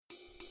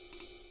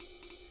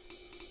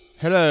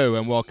Hello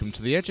and welcome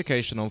to the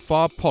Education on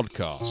Fire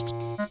podcast.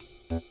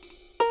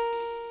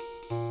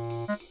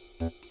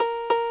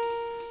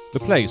 The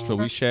place where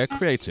we share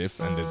creative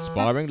and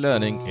inspiring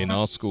learning in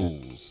our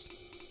schools.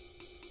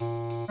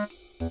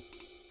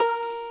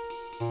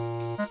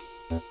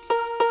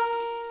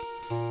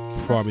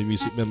 Primary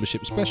Music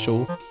Membership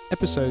Special,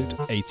 episode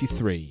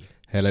 83.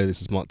 Hello,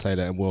 this is Mark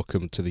Taylor and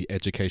welcome to the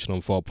Education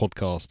on Fire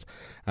podcast.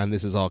 And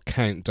this is our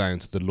countdown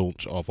to the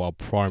launch of our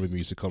Primary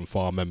Music on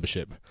Fire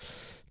membership.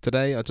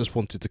 Today I just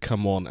wanted to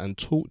come on and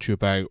talk to you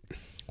about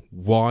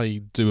why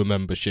do a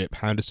membership,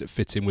 how does it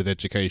fit in with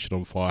Education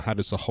on Fire, how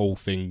does the whole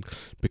thing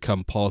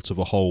become part of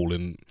a whole.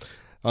 And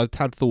I've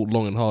had thought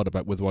long and hard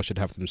about whether I should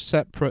have them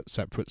separate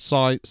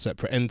sites,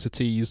 separate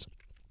entities,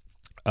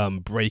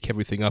 break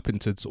everything up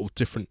into sort of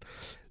different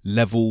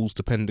levels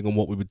depending on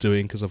what we were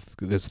doing, because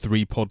there's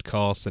 3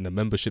 podcasts and a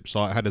membership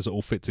site. How does it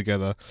all fit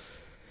together?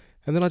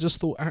 And then I just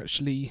thought,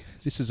 actually,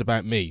 this is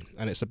about me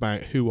and it's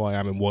about who I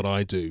am and what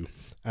I do.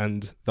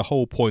 And the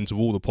whole point of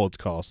all the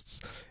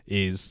podcasts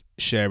is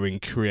sharing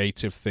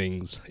creative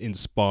things,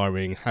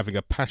 inspiring, having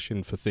a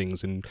passion for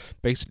things, and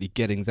basically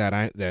getting that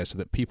out there so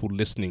that people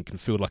listening can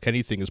feel like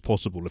anything is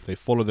possible if they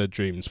follow their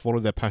dreams, follow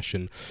their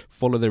passion,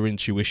 follow their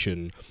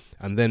intuition,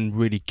 and then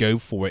really go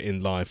for it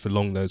in life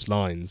along those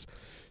lines.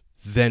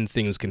 Then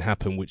things can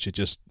happen which are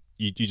just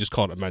you just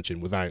can't imagine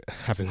without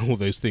having all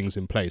those things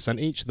in place. And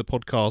each of the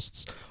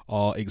podcasts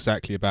are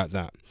exactly about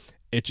that.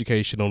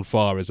 Education on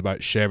Fire is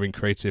about sharing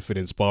creative and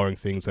inspiring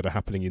things that are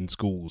happening in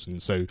schools,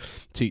 and so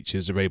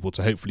teachers are able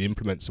to hopefully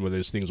implement some of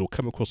those things or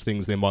come across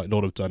things they might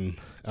not have done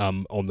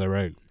on their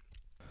own.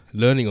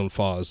 Learning on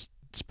Fire is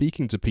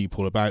speaking to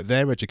people about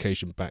their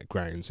education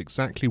backgrounds,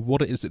 exactly what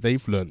it is that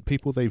they've learned,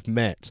 people they've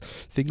met,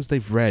 things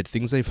they've read,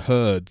 things they've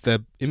heard, their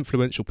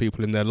influential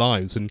people in their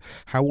lives, and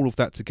how all of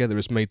that together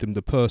has made them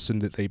the person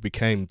that they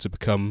became to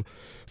become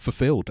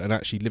fulfilled and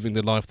actually living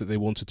the life that they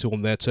wanted to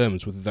on their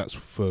terms, whether that's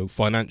for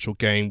financial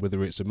gain,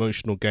 whether it's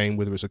emotional gain,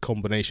 whether it's a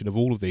combination of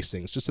all of these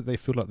things, just that they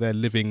feel like they're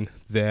living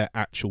their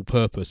actual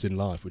purpose in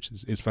life, which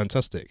is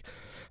fantastic.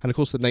 And of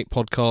course the Nate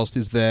podcast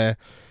is there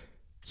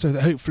so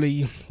that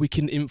hopefully we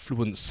can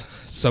influence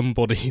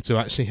somebody to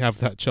actually have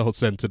that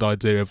child-centred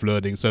idea of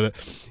learning, so that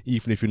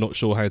even if you're not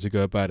sure how to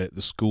go about it,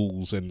 the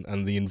schools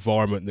and the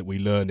environment that we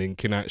learn in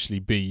can actually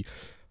be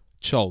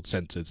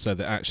child-centred, so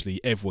that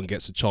actually everyone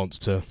gets a chance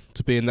to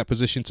be in that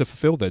position to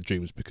fulfil their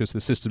dreams, because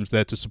the system's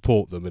there to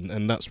support them,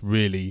 and that's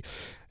really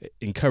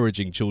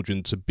encouraging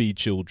children to be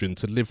children,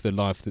 to live the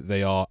life that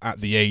they are at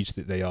the age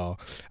that they are,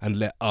 and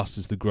let us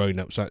as the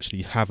grown-ups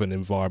actually have an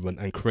environment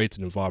and create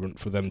an environment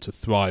for them to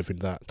thrive in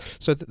that.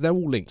 So that they're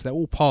all linked, they're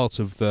all part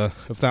of that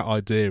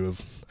idea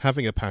of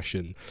having a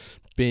passion,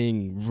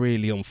 being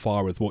really on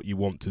fire with what you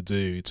want to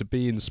do, to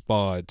be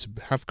inspired, to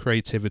have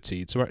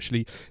creativity, to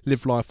actually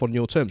live life on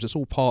your terms. It's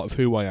all part of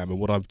who I am and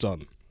what I've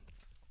done.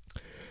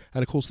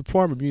 And of course the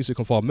Primary Music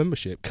on Fire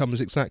membership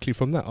comes exactly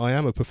from that. I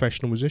am a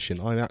professional musician.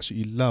 I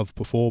absolutely love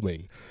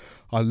performing.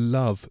 I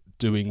love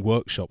doing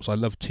workshops. I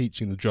love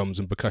teaching the drums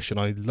and percussion.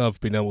 I love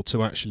being able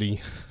to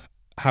actually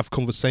have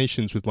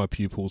conversations with my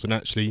pupils and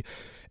actually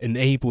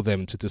enable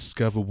them to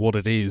discover what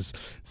it is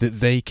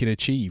that they can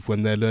achieve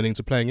when they're learning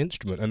to play an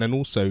instrument, and then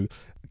also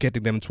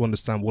getting them to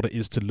understand what it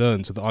is to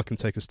learn so that I can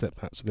take a step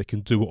back so they can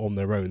do it on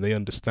their own. They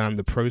understand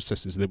the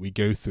processes that we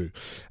go through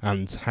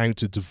and how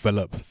to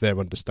develop their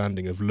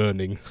understanding of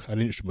learning an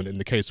instrument in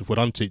the case of what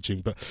I'm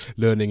teaching, but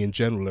learning in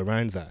general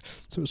around that.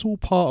 So it's all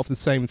part of the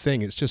same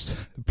thing. It's just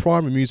the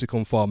Primary Music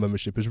on Fire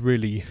membership is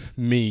really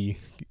me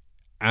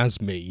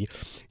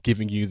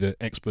giving you the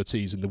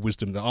expertise and the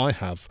wisdom that I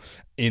have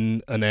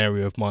in an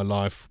area of my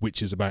life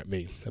which is about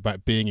me,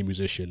 about being a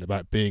musician,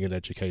 about being an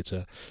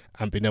educator,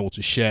 and being able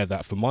to share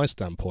that from my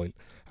standpoint,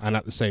 and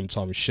at the same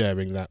time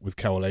sharing that with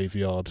Carol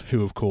Aviard,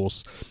 who of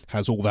course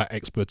has all that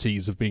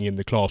expertise of being in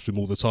the classroom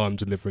all the time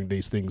delivering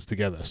these things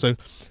together. So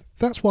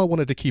that's why I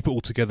wanted to keep it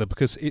all together,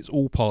 because it's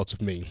all part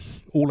of me,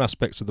 all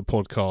aspects of the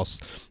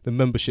podcast, the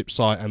membership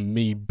site, and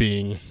me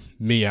being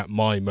me at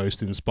my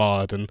most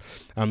inspired and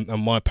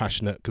my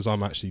passionate, because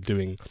I'm actually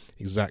doing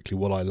exactly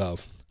what I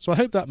love. So I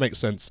hope that makes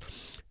sense.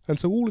 And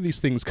so all of these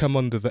things come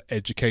under the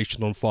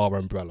Education on Fire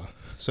umbrella.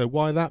 So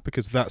why that?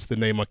 Because that's the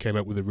name I came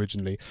up with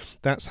originally.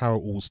 That's how it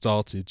all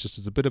started, just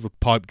as a bit of a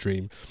pipe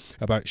dream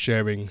about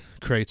sharing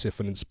creative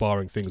and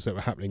inspiring things that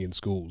were happening in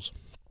schools.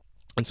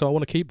 And so I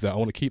want to keep that. I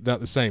want to keep that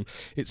the same.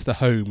 It's the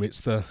home. It's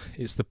the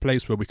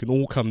place where we can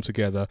all come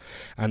together,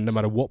 and no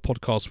matter what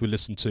podcast we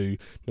listen to,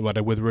 no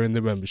matter whether we're in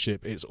the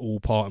membership, it's all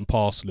part and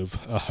parcel of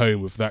a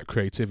home of that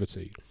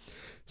creativity.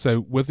 So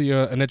whether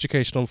you're an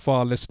Education on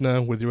Fire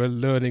listener, whether you're a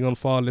Learning on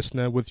Fire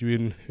listener, whether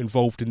you're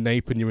involved in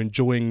NAPE and you're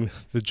enjoying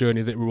the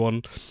journey that we're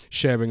on,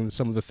 sharing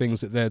some of the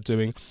things that they're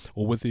doing,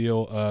 or whether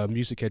you're a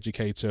music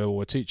educator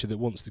or a teacher that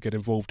wants to get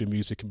involved in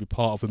music and be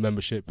part of a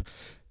membership,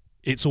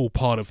 it's all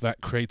part of that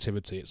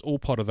creativity. It's all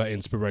part of that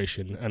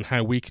inspiration and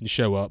how we can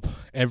show up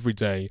every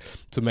day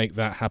to make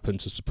that happen,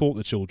 to support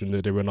the children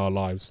that are in our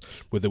lives,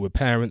 whether we're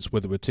parents,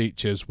 whether we're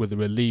teachers, whether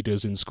we're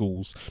leaders in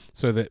schools,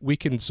 so that we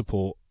can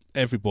support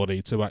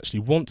everybody to actually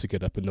want to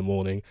get up in the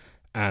morning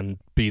and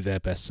be their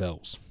best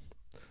selves.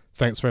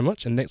 Thanks very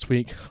much, and next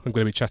week I'm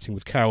going to be chatting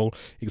with Carol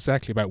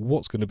exactly about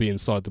what's going to be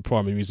inside the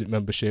Primary Music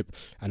membership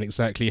and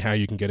exactly how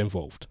you can get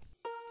involved.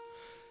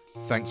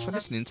 Thanks for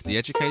listening to the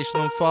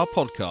Education on Fire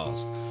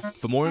podcast.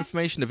 For more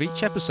information of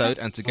each episode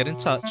and to get in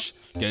touch,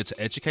 go to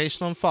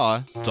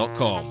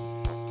educationonfire.com.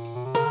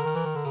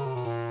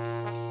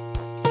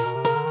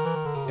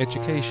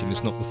 Education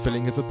is not the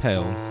filling of a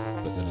pail,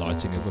 but the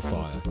lighting of a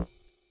fire.